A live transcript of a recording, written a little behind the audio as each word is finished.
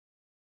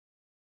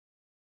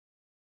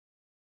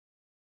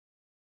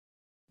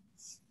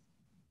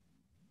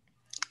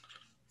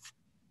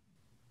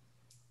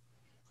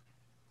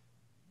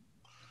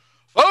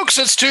Folks,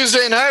 it's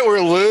Tuesday night. We're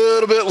a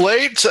little bit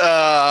late.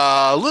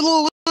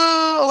 Little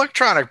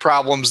electronic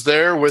problems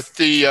there with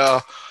the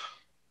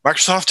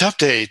Microsoft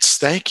updates.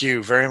 Thank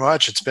you very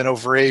much. It's been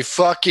over a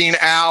fucking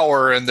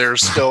hour and they're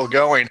still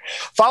going.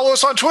 Follow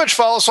us on Twitch.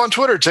 Follow us on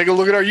Twitter. Take a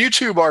look at our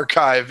YouTube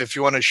archive if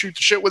you want to shoot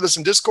the shit with us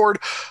in Discord.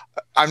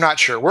 I'm not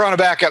sure. We're on a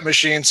backup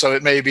machine, so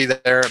it may be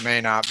there. It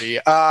may not be.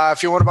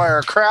 If you want to buy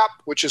our crap,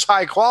 which is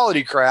high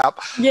quality crap,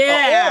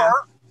 or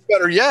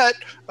better yet,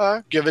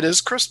 give it as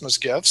Christmas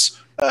gifts.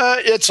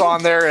 It's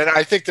on there, and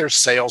I think there's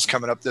sales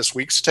coming up this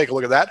week, so take a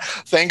look at that.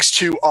 Thanks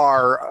to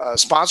our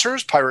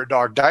sponsors, Pirate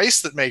Dog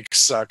Dice, that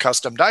makes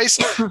custom dice,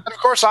 and of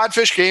course,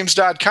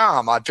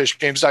 oddfishgames.com.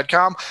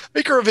 Oddfishgames.com,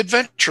 maker of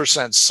Adventure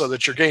Sense, so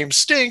that your game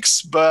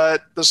stinks,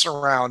 but the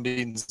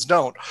surroundings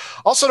don't.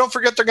 Also, don't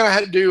forget they're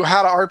going to do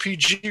How to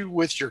RPG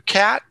with Your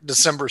Cat,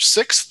 December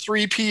 6th,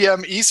 3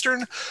 p.m.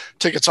 Eastern.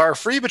 Tickets are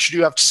free, but you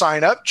do have to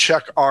sign up.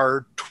 Check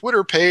our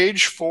Twitter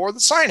page for the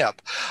sign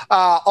up.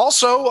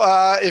 Also,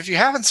 if you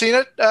haven't seen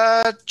it,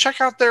 check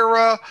out their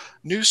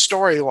new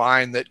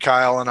storyline that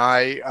Kyle and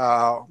I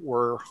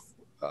were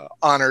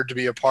honored to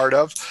be a part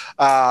of.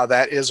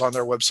 That is on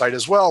their website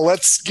as well.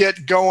 Let's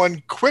get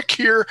going quick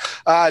here.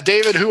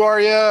 David, who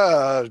are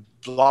you?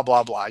 Blah,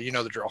 blah, blah. You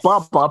know the drill.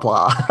 Blah, blah,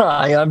 blah.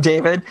 Hi, I'm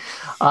David.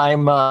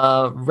 I'm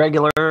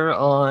regular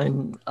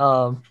on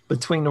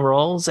Between the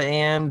Rolls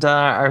and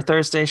our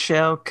Thursday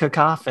show,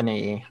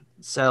 Cacophony.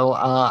 So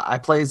I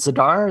play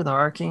Zadar, the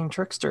Arcane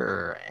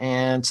Trickster,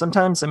 and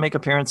sometimes I make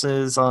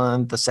appearances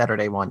on the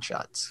Saturday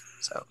one-shots.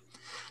 So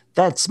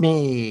that's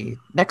me.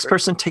 Next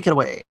person, take it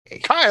away.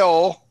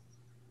 Kyle.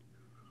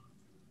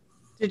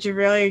 Did you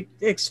really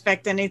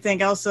expect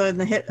anything else in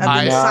the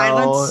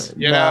silence?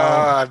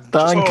 Yeah,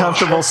 the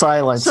uncomfortable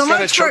silence. So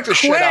much for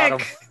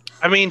quick.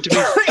 I mean, to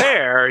be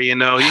fair, you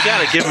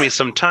got to give me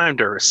some time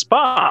to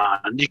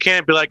respond. You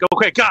can't be like,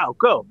 okay, Kyle,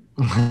 go.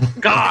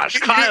 Gosh,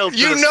 Kyle.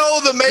 You know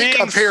the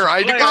makeup here.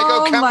 I gotta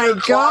go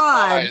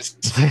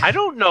counterclockwise. I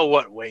don't know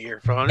what way you're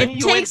from. It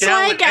takes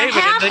like a half a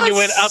second. And then you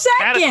went up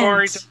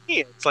category to me.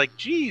 It's like,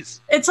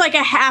 geez. It's like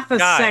a half a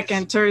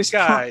second to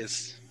respond.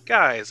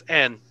 Guys,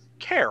 and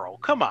Carol,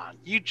 come on.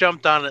 You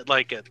jumped on it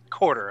like a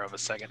quarter of a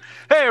second.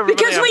 Hey, everybody.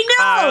 Because we know.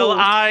 Kyle.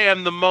 I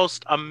am the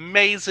most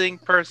amazing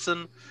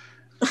person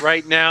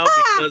right now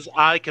because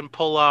I can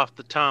pull off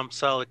the Tom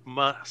Selleck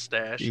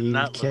mustache and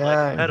not look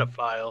like a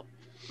pedophile.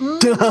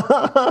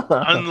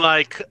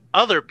 Unlike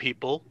other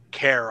people,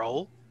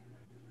 Carol,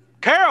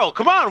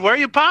 come on, where are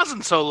you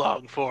pausing so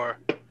long for?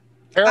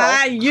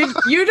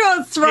 You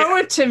don't throw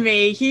it to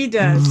me, he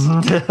does.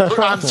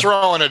 I'm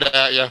throwing it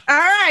at you. All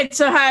right,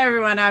 so hi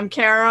everyone, I'm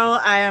Carol.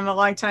 I am a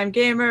longtime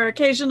gamer,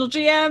 occasional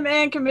GM,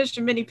 and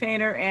commissioned mini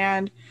painter,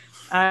 and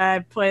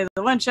I play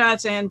the one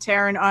shots and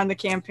Taryn on the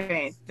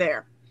campaign.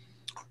 There.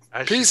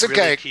 I should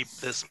really keep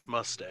this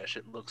mustache.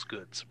 It looks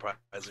good,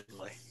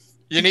 surprisingly.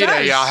 You need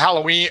a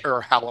Halloween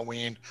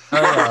Hawaiian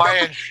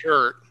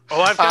shirt.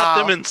 Oh, I've got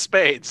them in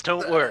spades.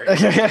 Don't worry.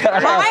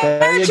 Why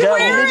aren't you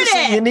wearing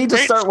it? You need to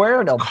start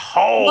wearing them.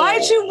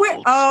 Why'd you wear?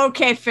 Oh,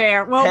 okay,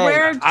 fair. Well,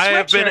 I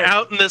have been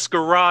out in this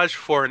garage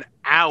for an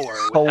hour.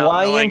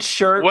 Hawaiian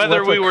shirt.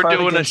 Whether we were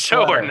doing a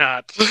show or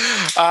not.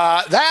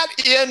 That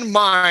in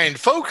mind,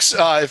 folks.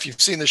 If you've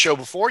seen the show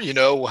before, you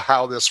know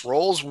how this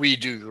rolls. We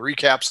do the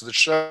recaps of the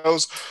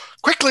shows.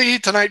 Quickly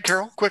tonight,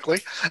 Carol,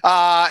 quickly.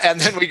 And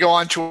then we go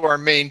on to our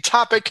main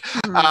topic.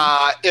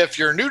 If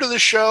you're new to the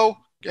show,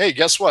 hey,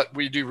 guess what?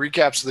 We do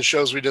recaps of the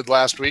shows we did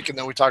last week, and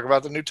then we talk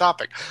about the new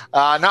topic.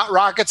 Not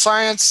rocket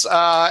science.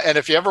 And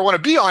if you ever want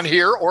to be on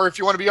here, or if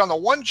you want to be on the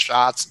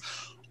one-shots,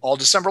 all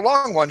December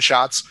long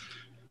one-shots,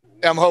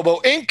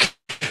 MHobo Inc.,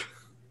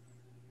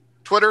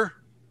 Twitter,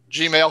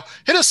 Gmail.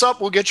 Hit us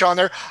up. We'll get you on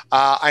there.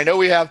 I know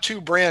we have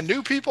two brand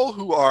new people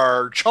who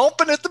are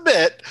chomping at the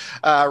bit,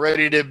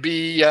 ready to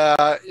be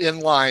in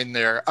line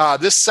there.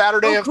 This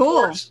Saturday, of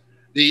course,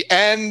 the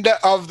end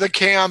of the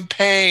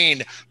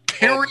campaign.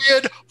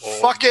 Period.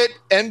 Fuck it.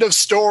 End of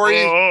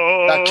story.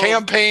 The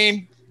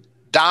campaign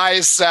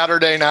dies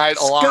Saturday night.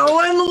 It's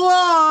going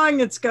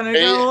long. It's going to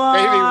go long.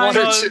 Maybe one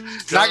or two.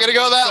 It's not going to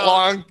go that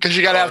long because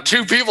you got to have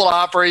two people to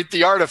operate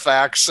the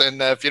artifacts.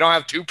 And if you don't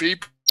have two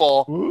people,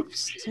 we're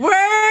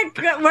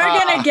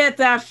gonna get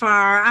that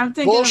far. I'm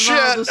thinking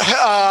bullshit.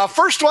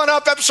 First one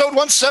up, episode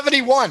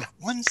 171.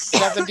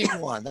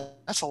 171.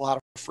 That's a lot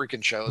of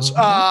freaking shows.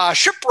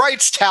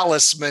 Shipwright's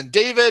Talisman.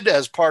 David,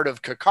 as part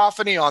of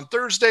Cacophony on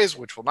Thursdays,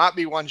 which will not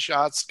be one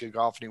shots.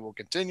 Cacophony will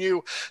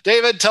continue.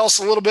 David, tell us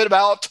a little bit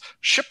about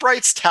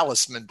Shipwright's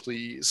Talisman,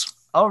 please.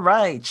 All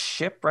right,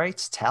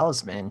 Shipwright's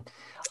Talisman.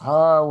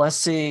 Let's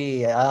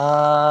see.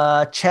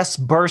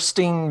 Chest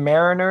bursting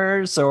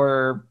mariners,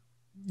 or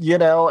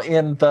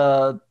in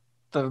the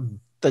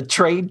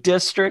trade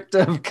district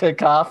of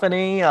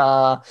Cacophony,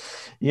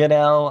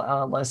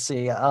 let's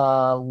see,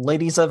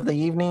 ladies of the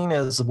evening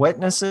as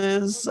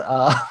witnesses.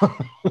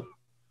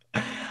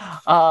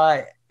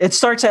 It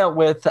starts out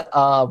with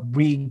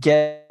we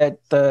get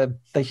the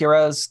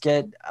heroes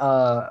get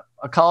a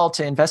call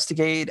to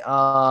investigate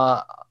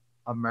a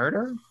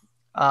murder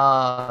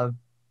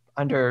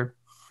under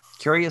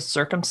curious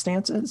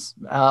circumstances,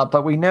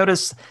 but we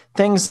notice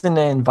things in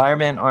the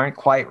environment aren't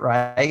quite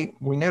right.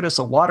 We notice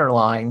a water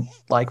line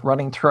like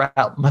running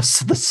throughout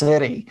most of the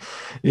city,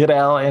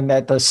 and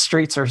that the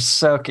streets are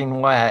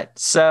soaking wet.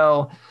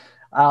 So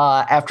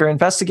after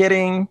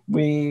investigating,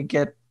 we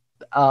get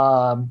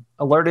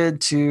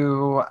alerted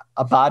to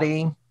a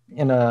body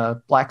in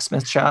a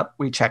blacksmith shop.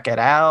 We check it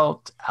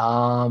out.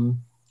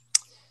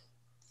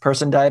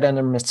 Person died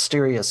under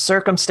mysterious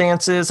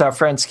circumstances. Our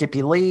friend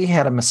Skippy Lee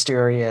had a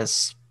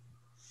mysterious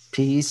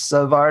piece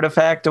of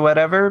artifact or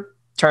whatever.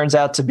 Turns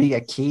out to be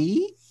a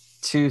key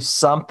to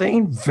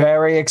something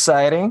very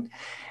exciting.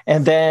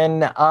 And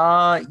then,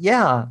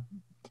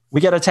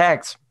 we get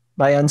attacked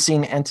by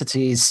unseen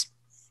entities.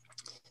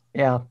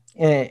 Yeah,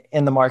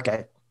 in the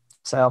market.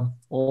 So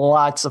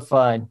lots of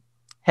fun.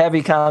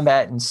 Heavy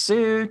combat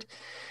ensued.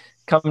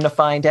 Come to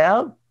find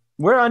out,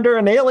 we're under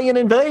an alien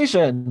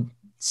invasion.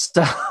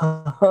 So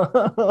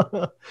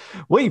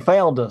we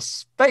found a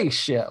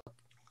spaceship.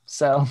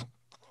 So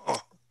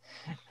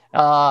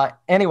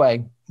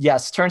anyway,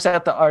 yes, turns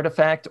out the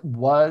artifact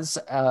was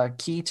a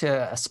key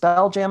to a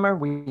spelljammer.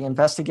 We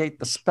investigate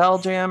the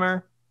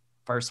spelljammer.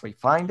 First, we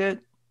find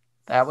it.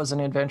 That was an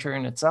adventure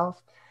in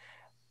itself.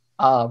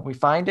 We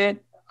find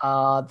it.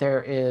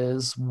 There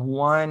is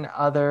one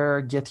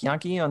other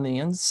Githyanki on the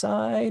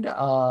inside,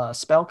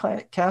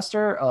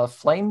 spellcaster, a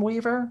flame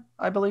weaver,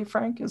 I believe,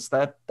 Frank. Is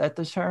that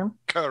the term?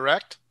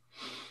 Correct.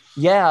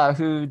 Yeah,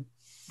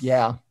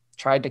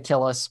 tried to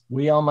kill us.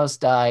 We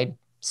almost died.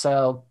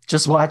 So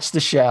just watch the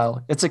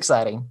show. It's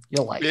exciting.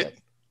 You'll like it.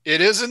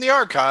 It is in the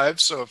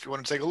archives, so if you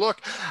want to take a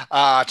look,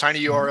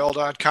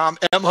 tinyurl.com,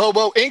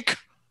 mhobo Inc.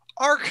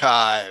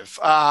 archive.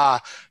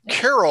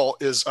 Carol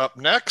is up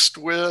next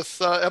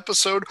with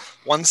episode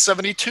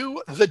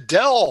 172, The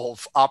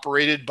Delve,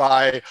 operated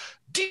by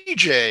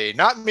DJ,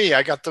 not me.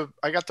 I got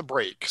the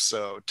break.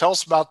 So tell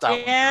us about that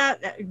one. Yeah,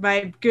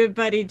 my good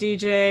buddy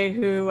DJ,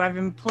 who I've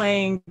been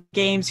playing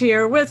games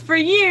here with for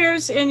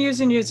years and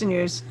years and years and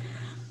years.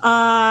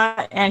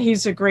 And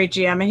he's a great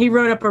GM, and he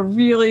wrote up a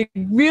really,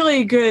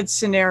 really good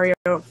scenario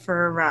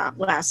for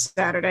last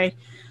Saturday.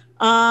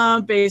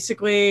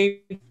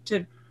 Basically,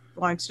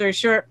 long story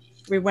short,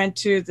 we went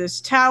to this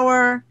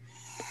tower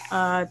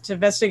to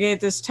investigate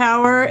this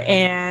tower,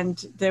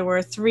 and there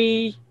were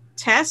 3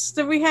 tests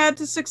that we had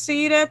to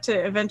succeed at to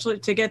eventually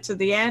to get to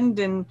the end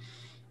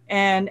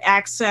and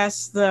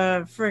access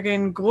the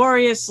friggin'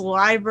 glorious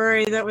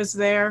library that was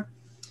there.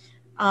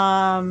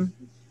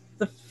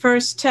 The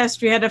first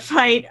test we had to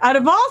fight, out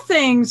of all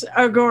things,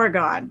 a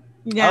Gorgon.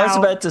 Now, I was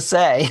about to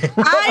say.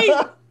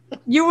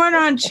 You weren't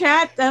on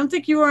chat. I don't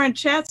think you were on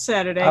chat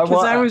Saturday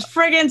because I was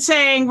friggin'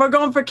 saying we're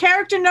going for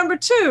character number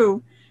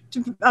 2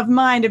 of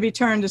mine to be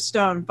turned to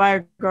stone by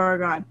a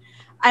Gorgon.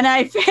 And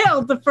I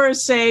failed the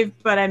first save,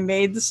 but I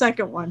made the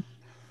second one.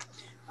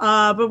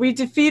 But we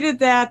defeated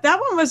that. That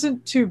one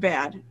wasn't too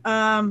bad.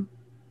 And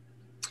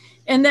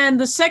then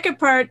the second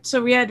part,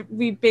 so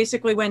we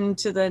basically went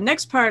into the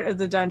next part of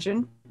the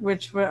dungeon,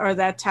 or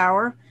that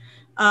tower,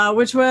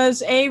 which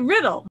was a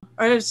riddle,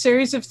 or a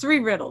series of 3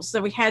 riddles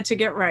that we had to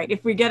get right.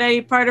 If we get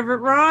a part of it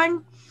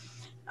wrong,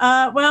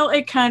 well,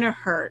 it kind of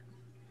hurt.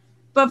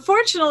 But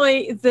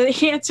fortunately, the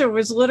answer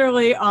was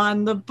literally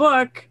on the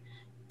book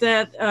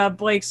that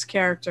Blake's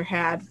character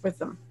had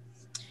with him.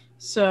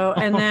 So,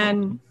 and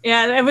then,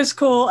 yeah, it was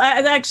cool.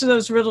 Actually,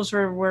 those riddles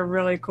were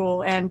really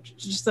cool. And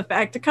just the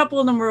fact, a couple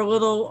of them were a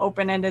little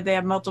open-ended. They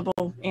had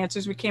multiple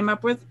answers we came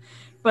up with,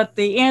 but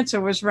the answer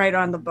was right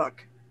on the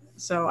book.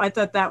 So I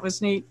thought that was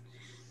neat.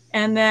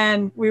 And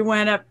then we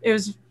went up,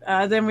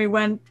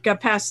 got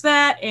past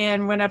that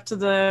and went up to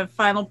the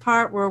final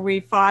part where we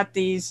fought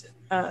these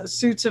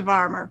suits of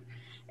armor.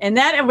 And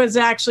that was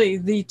actually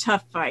the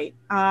tough fight.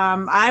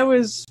 I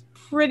was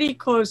pretty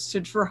close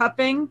to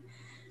dropping.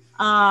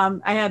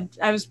 I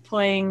was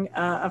playing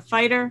a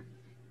fighter,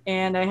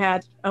 and I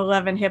had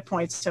 11 hit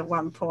points at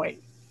one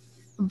point.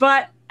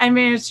 But I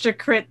managed to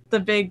crit the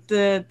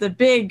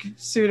big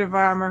suit of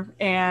armor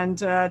and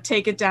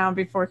take it down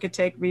before it could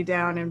take me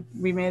down, and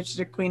we managed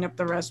to clean up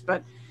the rest.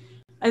 But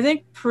I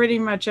think pretty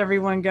much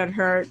everyone got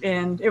hurt,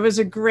 and it was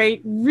a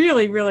great,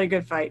 really, really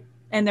good fight.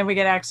 And then we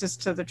get access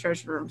to the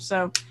treasure room.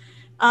 So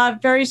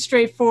very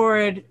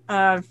straightforward.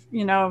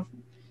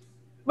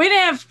 We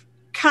didn't have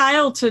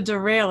Kyle to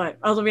derail it,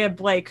 although we had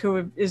Blake,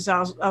 who is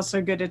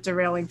also good at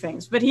derailing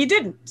things, but he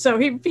didn't, so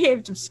he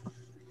behaved himself.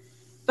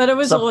 But it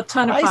was a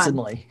ton of fun.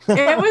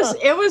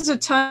 It was a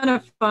ton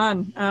of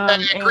fun.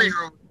 Green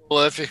room,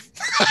 Liffy.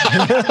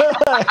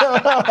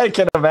 I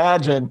can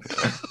imagine.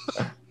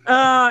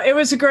 It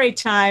was a great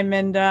time,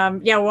 and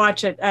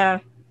watch it.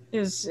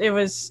 It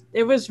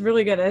was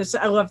really good.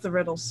 I love the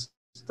riddles.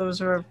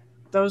 Those were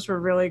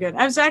really good.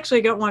 I was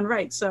actually got one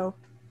right, so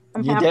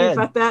I'm happy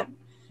about that.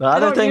 The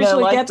other thing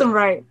I get them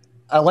right.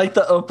 I like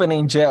the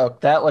opening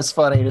joke. That was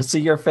funny to see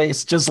your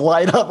face just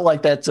light up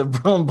like that to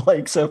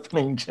Blake's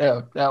opening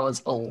joke. That was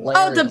hilarious.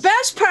 Oh, the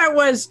best part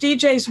was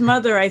DJ's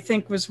mother, I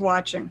think, was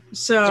watching.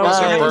 So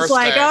I was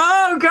like,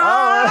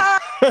 oh,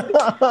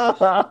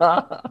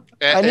 God.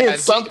 I knew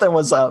something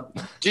was up.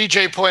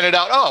 DJ pointed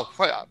out, "Oh,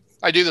 well,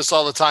 I do this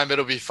all the time.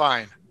 It'll be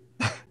fine."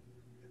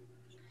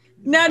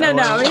 No.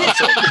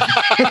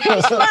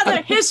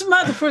 His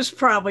mother was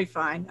probably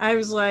fine. I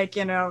was like,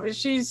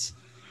 she's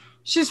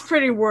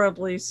pretty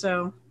worldly,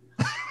 so.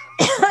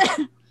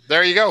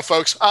 There you go,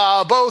 folks.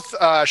 Both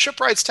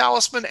Shipwright's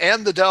Talisman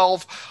and The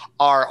Delve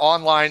are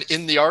online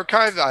in the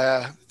archive.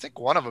 I think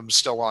one of them is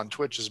still on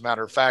Twitch, as a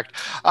matter of fact.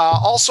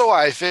 Also,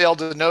 I failed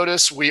to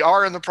notice we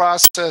are in the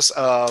process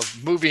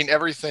of moving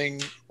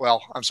everything.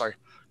 Well, I'm sorry,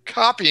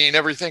 copying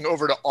everything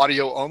over to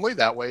audio only.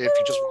 That way, if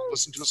you just want to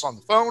listen to us on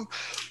the phone,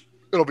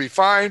 it'll be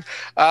fine.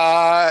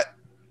 When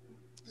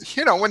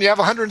you have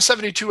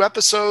 172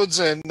 episodes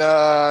and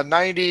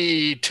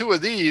 92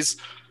 of these,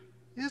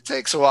 it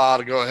takes a while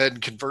to go ahead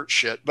and convert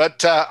shit.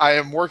 But I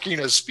am working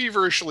as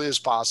feverishly as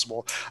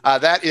possible.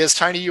 That is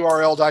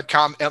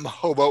tinyurl.com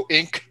mhobo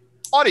inc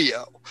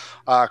audio.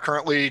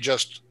 Currently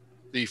just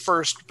the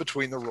first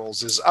Between the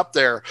Rules is up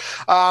there.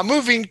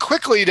 Moving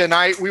quickly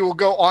tonight, we will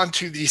go on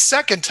to the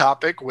second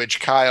topic, which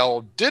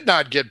Kyle did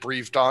not get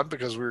briefed on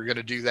because we were going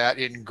to do that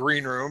in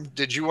Green Room.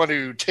 Did you want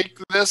to take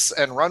this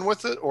and run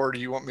with it, or do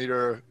you want me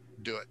to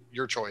do it?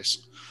 Your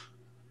choice.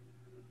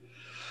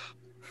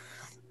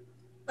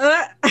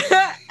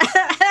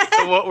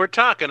 What we're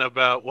talking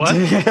about, what?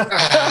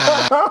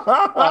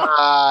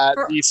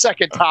 The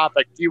second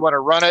topic, do you want to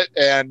run it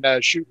and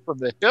shoot from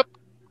the hip,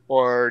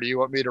 or do you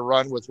want me to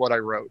run with what I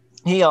wrote?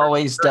 He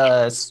always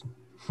does.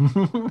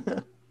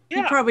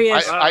 He probably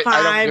has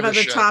five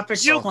other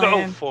topics. You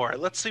go for it.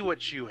 Let's see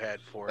what you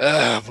had for it.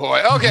 Oh,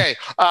 boy. Okay.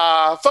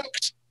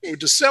 Folks,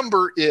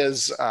 December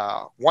is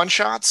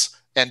one-shots.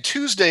 And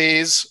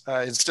Tuesdays,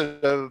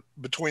 instead of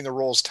Between the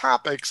Rules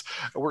topics,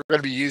 we're going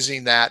to be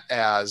using that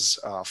as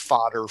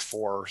fodder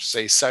for,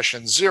 say,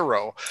 session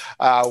 0.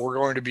 We're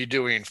going to be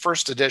doing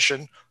 1st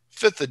edition,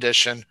 5th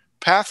edition,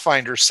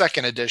 Pathfinder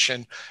 2nd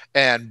edition,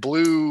 and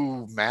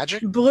Blue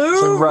Magic?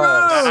 Blue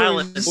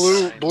Rose.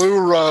 Blue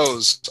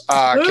Rose.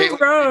 Blue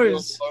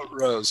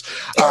Rose.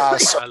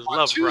 So I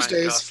love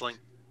Ryan Gosling.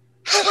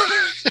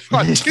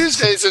 On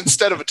Tuesdays,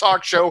 instead of a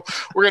talk show,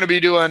 we're going to be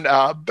doing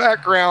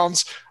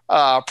backgrounds,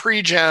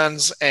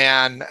 pre-gens,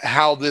 and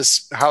how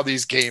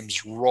these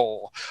games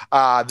roll.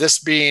 This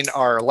being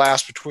our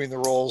last Between the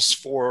Rolls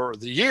for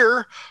the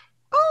year.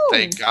 Oh.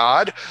 Thank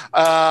God.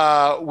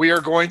 We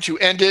are going to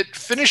end it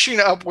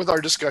finishing up with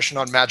our discussion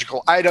on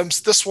magical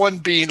items, this one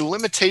being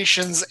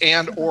limitations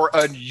and or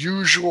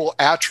unusual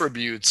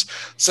attributes,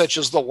 such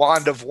as the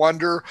Wand of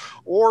Wonder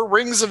or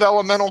Rings of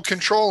Elemental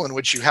Control, in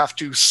which you have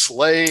to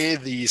slay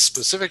the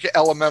specific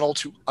elemental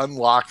to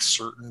unlock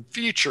certain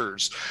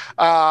features.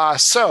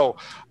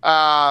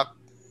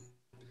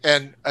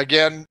 And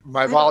again,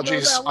 my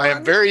apologies. I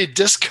am very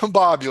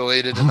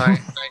discombobulated tonight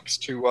thanks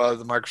to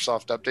the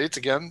Microsoft updates.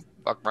 Again,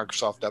 fuck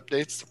Microsoft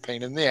updates. They're a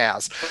pain in the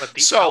ass. But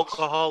the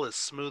alcohol is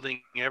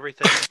smoothing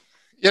everything.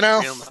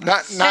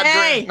 Not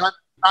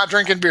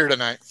drinking beer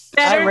tonight.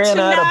 I ran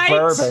out of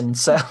bourbon,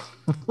 so.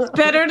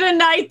 Better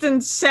tonight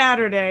than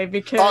Saturday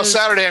because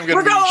Saturday I'm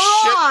going to be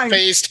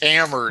shit-faced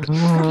hammered. You're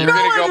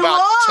going to go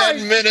about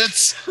 10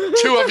 minutes.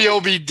 2 of you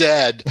will be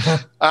dead.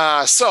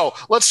 So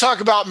let's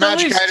talk about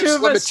magic items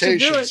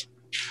limitations.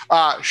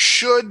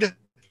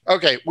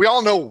 Okay, we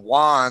all know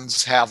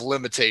wands have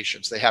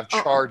limitations. They have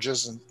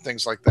charges and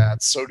things like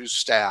that. So do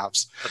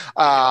staffs.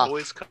 They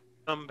always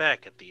come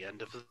back at the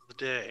end of the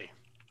day.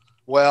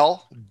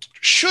 Well,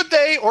 should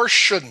they or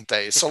shouldn't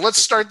they? So let's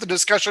start the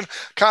discussion.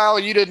 Kyle,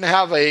 you didn't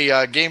have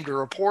a game to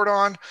report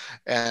on,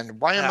 and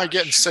why am I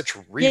getting such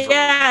reverb?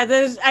 Yeah,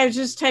 I was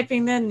just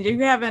typing in. You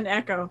have an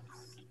echo.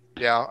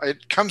 Yeah,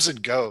 it comes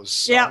and goes.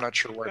 So I'm not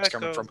sure where it's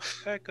coming from.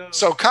 Echo.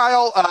 So,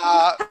 Kyle,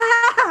 what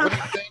do you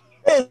think?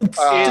 It's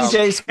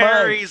DJ's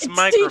Carrie's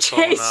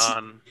microphone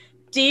on.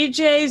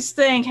 DJ's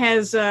thing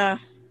has. I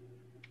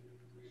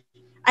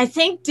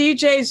think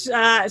DJ's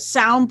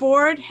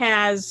soundboard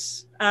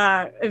has.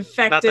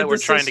 Affected Not that we're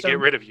the trying system. to get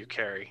rid of you,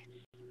 Carrie.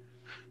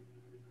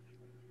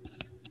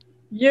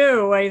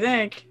 I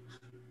think.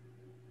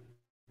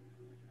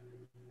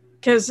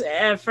 Because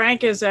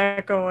Frank is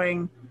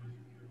echoing.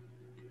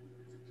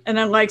 And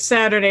unlike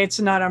Saturday,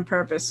 it's not on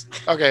purpose.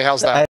 Okay, how's that?